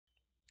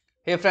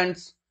Hey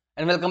friends,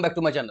 and welcome back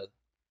to my channel.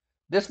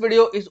 This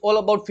video is all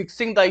about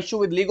fixing the issue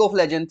with League of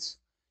Legends.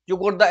 You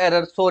got the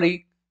error,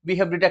 sorry, we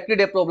have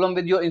detected a problem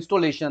with your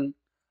installation.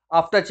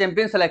 After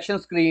champion selection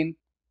screen,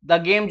 the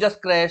game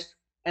just crashed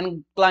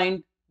and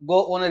client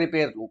go on a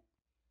repair loop.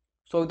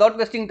 So without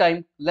wasting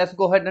time, let's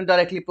go ahead and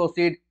directly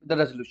proceed with the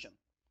resolution.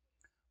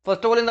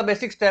 First of all, in the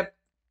basic step,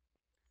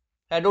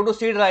 head over to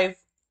C drive,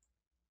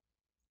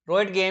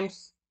 Riot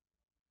Games,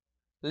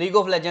 League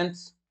of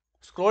Legends,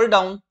 scroll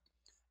down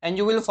and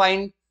you will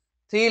find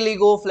 3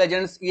 League of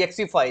Legends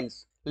exe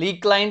files: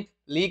 League Client,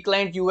 League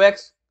Client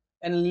UX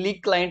and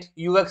League Client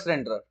UX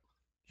Renderer.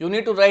 You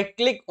need to right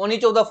click on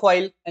each of the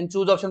file and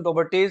choose option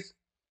properties.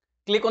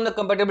 Click on the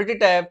compatibility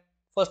tab.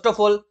 First of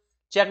all,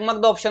 check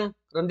mark the option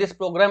run this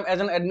program as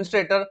an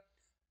administrator,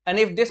 and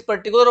if this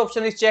particular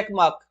option is check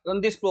mark, run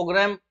this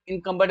program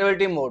in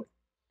compatibility mode.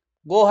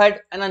 Go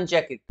ahead and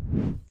uncheck it.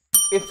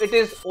 If it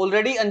is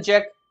already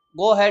unchecked,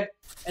 go ahead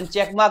and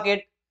check mark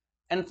it,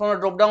 and from the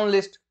drop down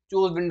list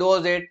choose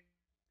Windows 8,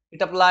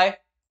 hit apply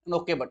and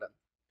OK button.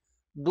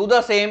 Do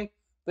the same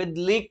with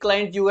League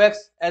Client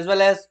UX as well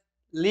as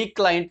League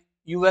Client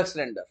UX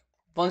Render.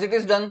 Once it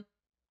is done,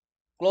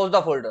 close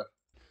the folder.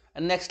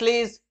 And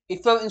nextly is,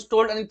 if you have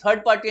installed any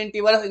third-party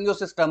antivirus in your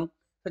system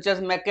such as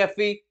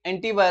McAfee,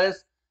 antivirus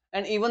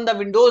and even the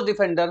Windows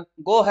Defender,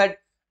 go ahead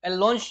and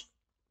launch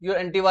your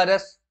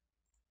antivirus.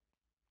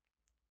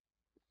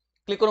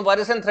 Click on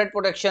virus and threat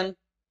protection,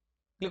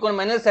 click on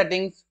manage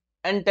settings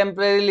and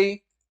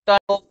temporarily turn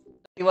off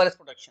antivirus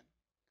protection.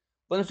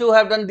 Once you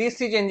have done these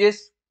 3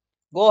 changes,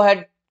 go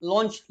ahead,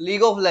 launch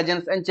League of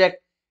Legends and check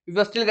if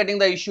you are still getting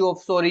the issue of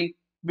sorry,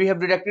 we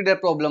have detected a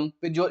problem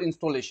with your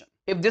installation.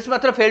 If this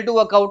method failed to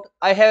work out,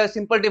 I have a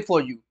simple tip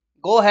for you.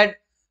 Go ahead,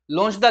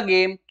 launch the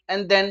game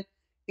and then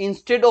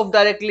instead of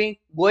directly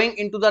going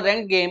into the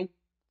ranked game,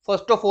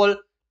 first of all,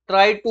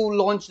 try to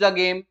launch the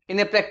game in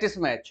a practice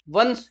match.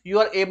 Once you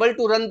are able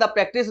to run the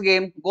practice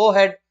game, go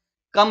ahead,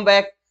 come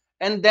back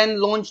and then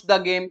launch the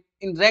game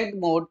in ranked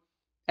mode,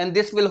 and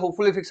this will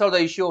hopefully fix out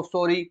the issue of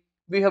sorry,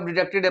 we have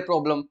detected a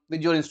problem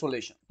with your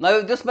installation. Now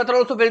if this method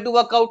also failed to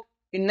work out,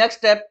 in next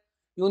step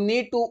you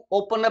need to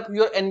open up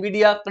your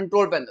NVIDIA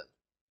control panel.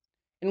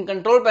 In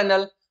control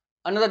panel,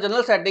 under the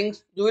general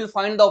settings, you will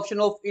find the option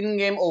of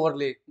in-game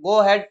overlay. Go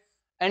ahead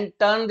and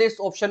turn this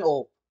option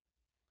off.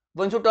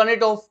 Once you turn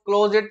it off,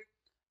 close it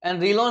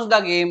and relaunch the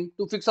game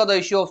to fix out the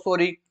issue of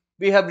sorry,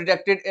 we have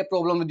detected a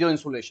problem with your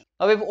installation.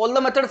 Now if all the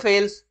method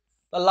fails,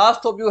 the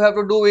last step you have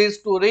to do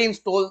is to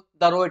reinstall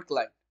the riot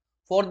client.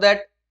 For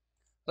that,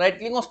 right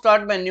click on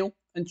start menu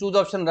and choose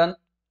option run.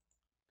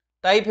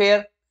 Type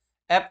here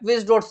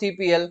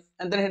appwiz.cpl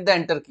and then hit the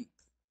enter key.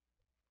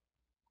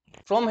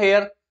 From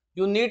here,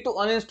 you need to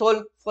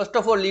uninstall first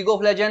of all League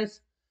of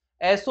Legends.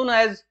 As soon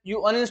as you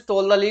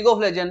uninstall the League of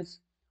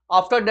Legends,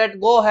 after that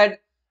go ahead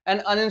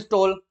and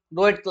uninstall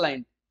riot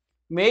client.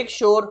 Make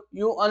sure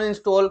you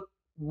uninstall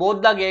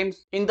both the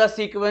games in the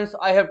sequence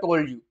I have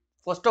told you.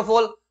 First of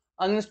all,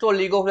 uninstall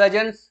League of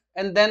Legends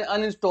and then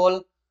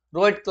uninstall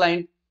riot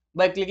client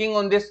by clicking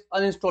on this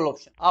uninstall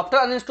option. After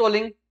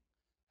uninstalling,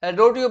 head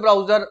over to your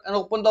browser and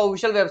open the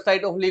official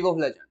website of League of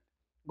Legends.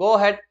 Go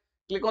ahead,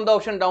 click on the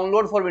option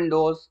download for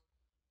Windows.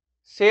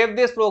 Save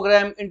this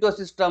program into a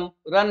system,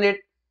 run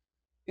it,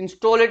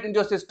 install it into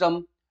your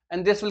system,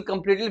 and this will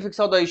completely fix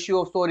out the issue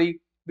of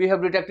sorry, we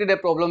have detected a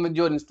problem with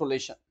your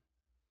installation.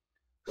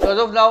 So as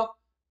of now,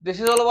 this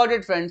is all about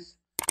it friends.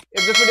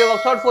 If this video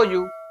works out for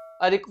you,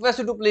 I request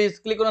you to please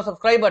click on the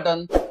subscribe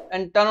button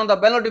and turn on the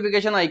bell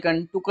notification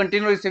icon to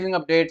continue receiving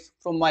updates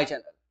from my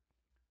channel.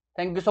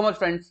 Thank you so much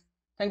friends.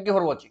 Thank you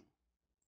for watching.